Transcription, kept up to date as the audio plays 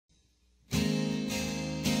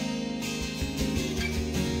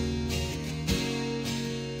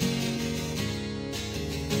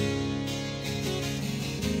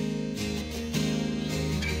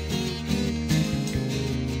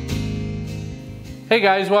Hey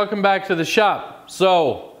guys, welcome back to the shop.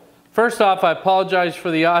 So, first off, I apologize for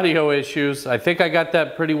the audio issues. I think I got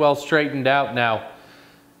that pretty well straightened out now.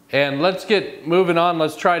 And let's get moving on.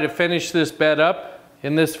 Let's try to finish this bed up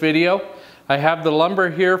in this video. I have the lumber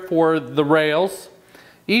here for the rails.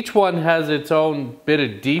 Each one has its own bit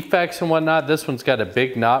of defects and whatnot. This one's got a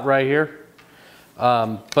big knot right here.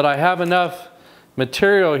 But I have enough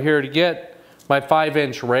material here to get my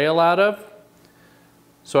 5-inch rail out of.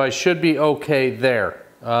 So I should be okay there.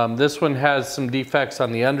 This one has some defects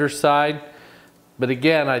on the underside. But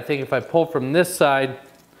again, I think if I pull from this side,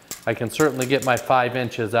 I can certainly get my 5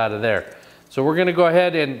 inches out of there. So we're gonna go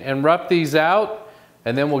ahead and rough these out,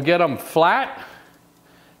 and then we'll get them flat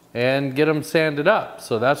and get them sanded up.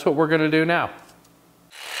 So that's what we're gonna do now.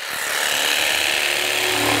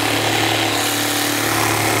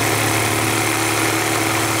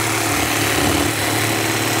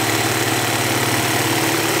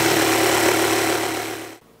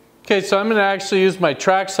 Okay, so I'm going to actually use my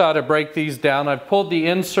track saw to break these down. I've pulled the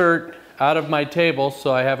insert out of my table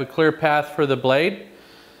so I have a clear path for the blade.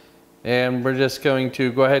 And we're just going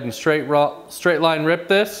to go ahead and straight line rip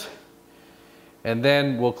this. And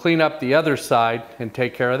then we'll clean up the other side and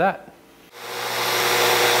take care of that.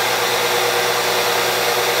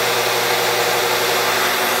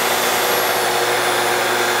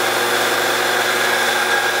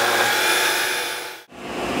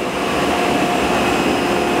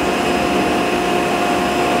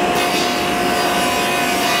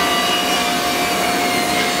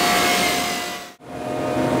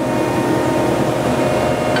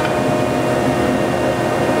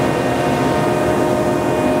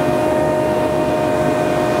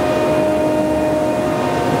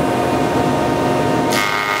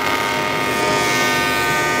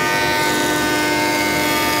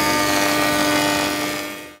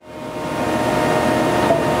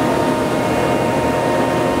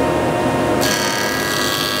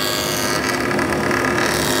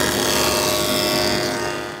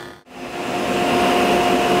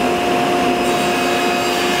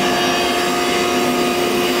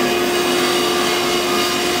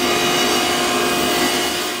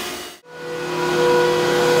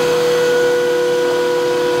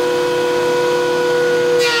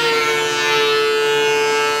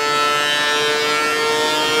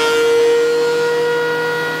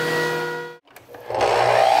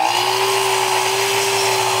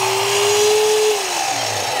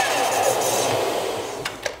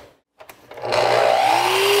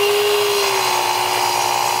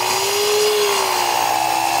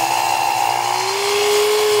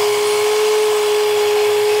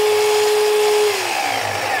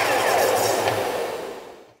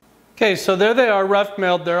 Okay, so there they are, rough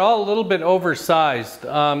milled. They're all a little bit oversized.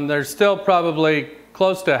 They're still probably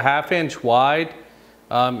close to a 1/2 inch wide,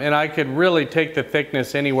 and I could really take the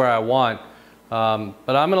thickness anywhere I want.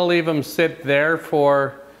 But I'm gonna leave them sit there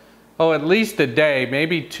for, at least a day,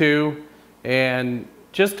 maybe 2, and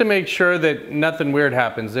just to make sure that nothing weird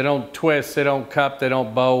happens. They don't twist, they don't cup, they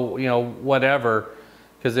don't bow, whatever,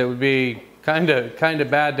 because it would be kind of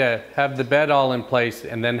bad to have the bed all in place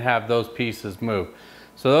and then have those pieces move.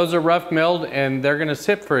 So those are rough milled and they're gonna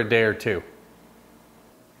sit for a day or 2.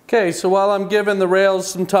 Okay, so while I'm giving the rails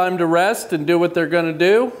some time to rest and do what they're gonna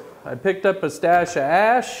do, I picked up a stash of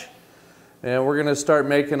ash and we're gonna start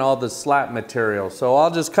making all the slat material. So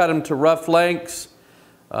I'll just cut them to rough lengths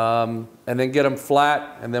and then get them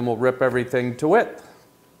flat, and then we'll rip everything to width.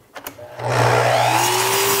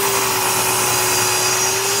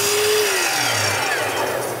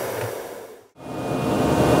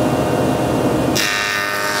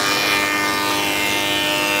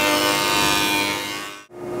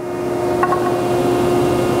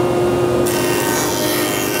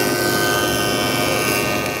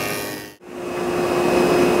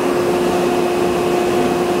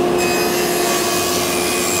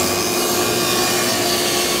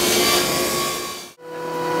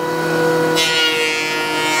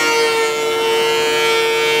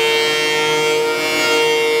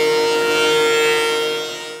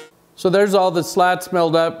 So there's all the slats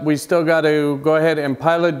milled up. We still got to go ahead and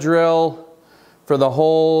pilot drill for the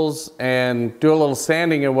holes and do a little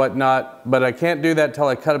sanding and whatnot, but I can't do that till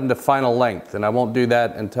I cut them to final length, and I won't do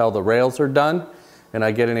that until the rails are done and I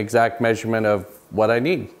get an exact measurement of what I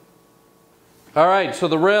need. All right, so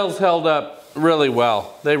the rails held up really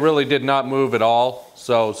well. They really did not move at all,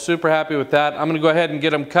 so super happy with that. I'm gonna go ahead and get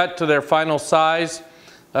them cut to their final size,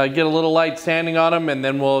 get a little light sanding on them, and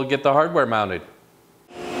then we'll get the hardware mounted.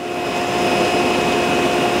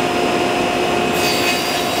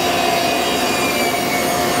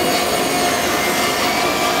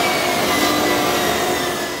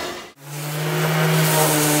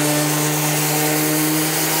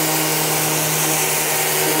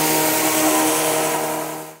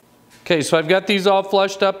 Okay, so I've got these all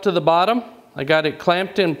flushed up to the bottom. I got it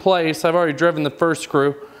clamped in place. I've already driven the first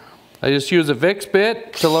screw. I just use a Vicks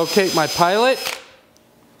bit to locate my pilot.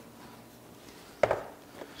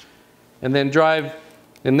 And then drive,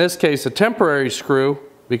 in this case, a temporary screw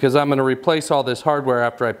because I'm going to replace all this hardware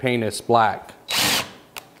after I paint this black.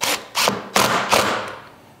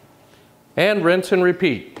 And rinse and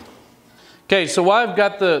repeat. Okay, so while I've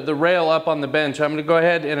got the rail up on the bench, I'm going to go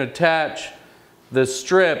ahead and attach the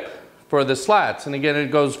strip for the slats. And again,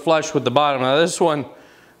 it goes flush with the bottom. Now this one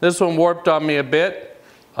warped on me a bit,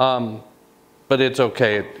 but it's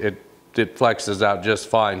okay. It flexes out just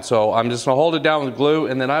fine. So I'm just going to hold it down with glue,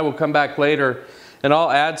 and then I will come back later and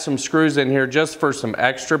I'll add some screws in here just for some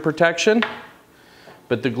extra protection.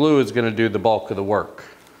 But the glue is going to do the bulk of the work.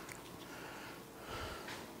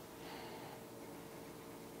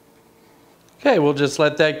 Okay, we'll just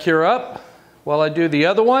let that cure up while I do the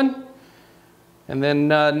other one. And then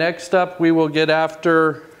next up we will get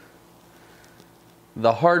after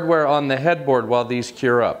the hardware on the headboard while these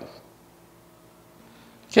cure up.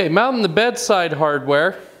 Okay, mounting the bedside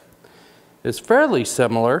hardware is fairly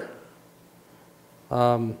similar.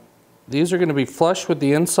 These are going to be flush with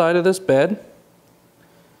the inside of this bed.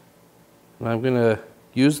 And I'm going to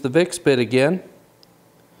use the Vicks bit again.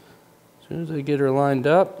 As soon as I get her lined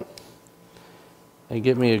up, and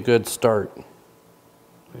get me a good start.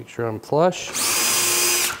 Make sure I'm flush.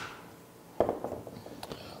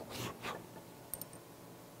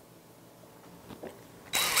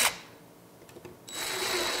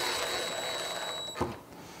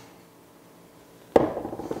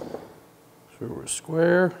 So we're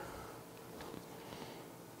square.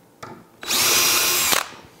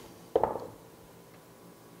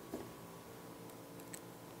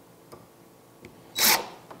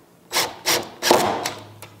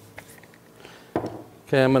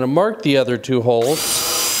 Okay, I'm going to mark the other two holes,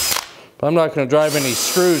 but I'm not going to drive any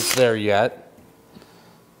screws there yet.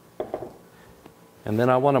 And then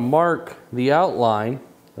I want to mark the outline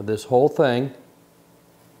of this whole thing.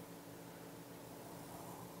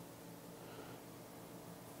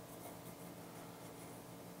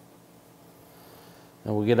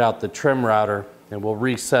 And we'll get out the trim router and we'll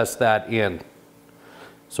recess that in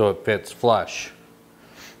so it fits flush.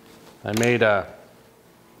 I made a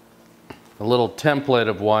little template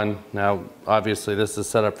of one. Now obviously this is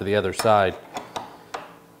set up for the other side,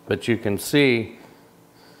 but you can see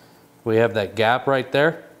we have that gap right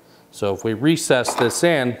there. So if we recess this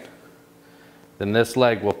in, then this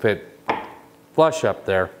leg will fit flush up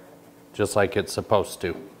there just like it's supposed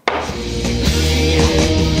to.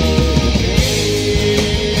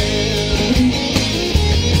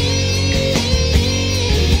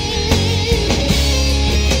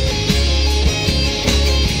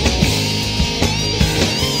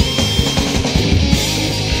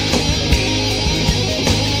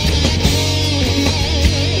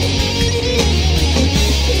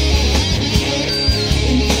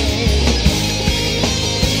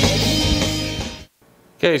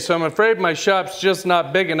 Okay, so I'm afraid my shop's just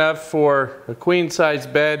not big enough for a queen size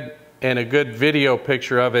bed and a good video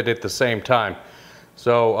picture of it at the same time.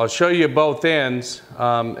 So I'll show you both ends,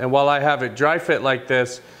 and while I have it dry fit like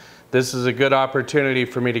this, this is a good opportunity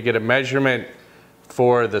for me to get a measurement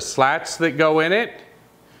for the slats that go in it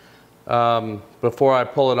before I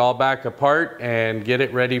pull it all back apart and get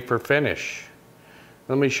it ready for finish.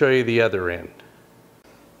 Let me show you the other end.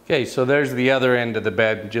 Okay, so there's the other end of the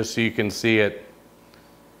bed, just so you can see it.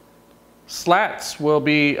 Slats will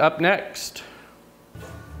be up next.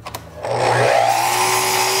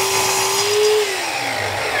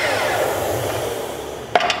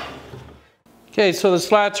 Okay, so the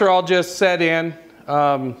slats are all just set in.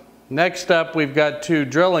 Next up, we've got to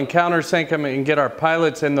drill and countersink them and get our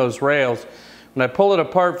pilots in those rails. When I pull it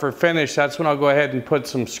apart for finish, that's when I'll go ahead and put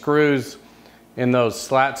some screws in those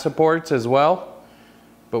slat supports as well.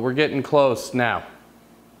 But we're getting close now.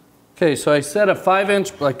 Okay, so I cut a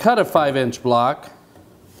 5-inch block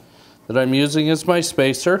that I'm using as my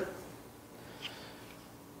spacer.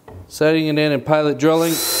 Setting it in and pilot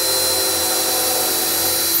drilling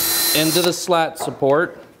into the slat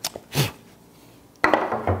support.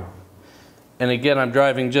 And again, I'm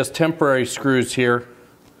driving just temporary screws here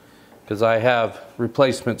because I have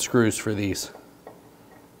replacement screws for these.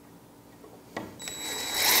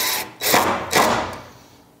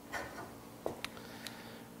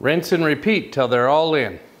 Rinse and repeat till they're all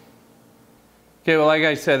in. Okay, well, like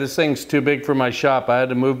I said, this thing's too big for my shop. I had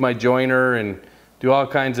to move my joiner and do all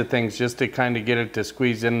kinds of things just to kind of get it to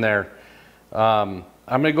squeeze in there. I'm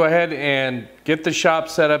going to go ahead and get the shop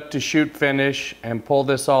set up to shoot finish and pull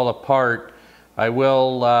this all apart. I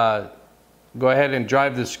will Go ahead and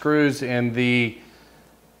drive the screws in the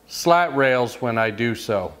slat rails when I do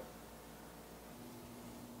so.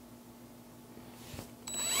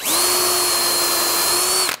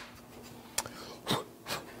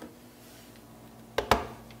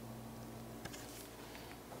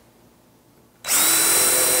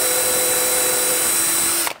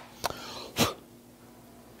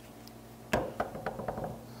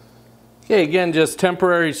 Okay, again, just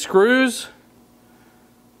temporary screws.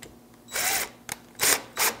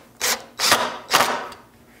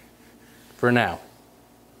 For now.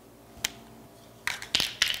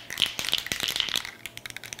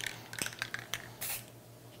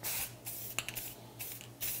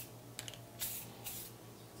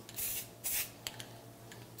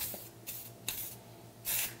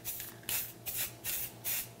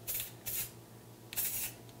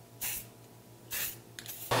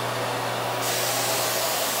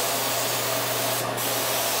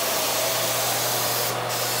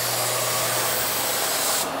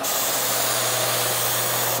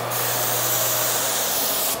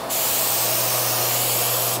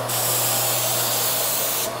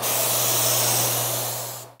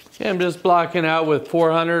 Okay, I'm just blocking out with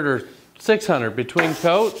 400 or 600 between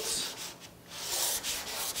coats.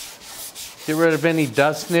 Get rid of any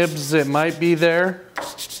dust nibs that might be there.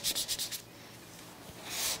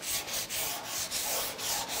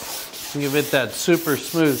 Give it that super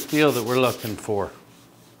smooth feel that we're looking for.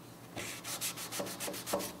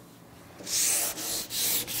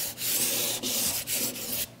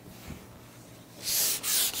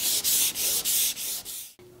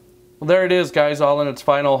 Well, there it is, guys, all in its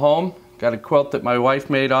final home. Got a quilt that my wife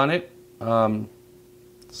made on it.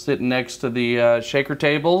 Sitting next to the shaker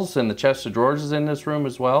tables, and the chest of drawers is in this room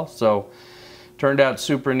as well. So, turned out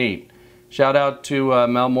super neat. Shout out to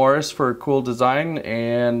Mel Morris for a cool design,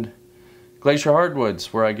 and Glacier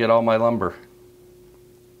Hardwoods, where I get all my lumber.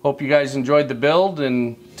 Hope you guys enjoyed the build,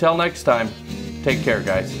 and till next time, take care,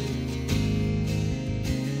 guys.